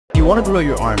want to grow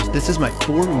your arms, this is my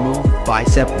 4-move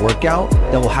bicep workout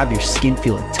that will have your skin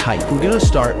feeling tight. We're going to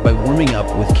start by warming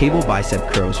up with cable bicep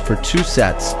curls for 2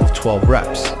 sets of 12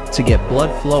 reps to get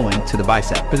blood flowing to the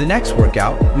bicep. For the next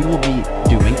workout, we will be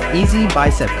doing easy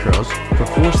bicep curls for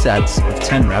 4 sets of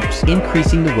 10 reps,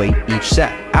 increasing the weight each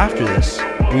set. After this,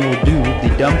 we will do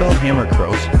the dumbbell hammer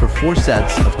curls for 4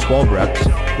 sets of 12 reps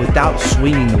without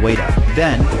swinging the weight up.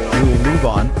 Then, we will move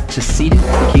on to seated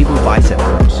cable bicep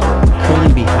curls,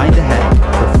 curling behind the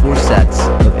head for 4 sets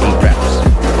of 8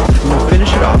 reps. We will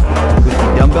finish it off with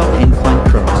the dumbbell incline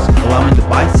curls, allowing the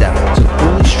bicep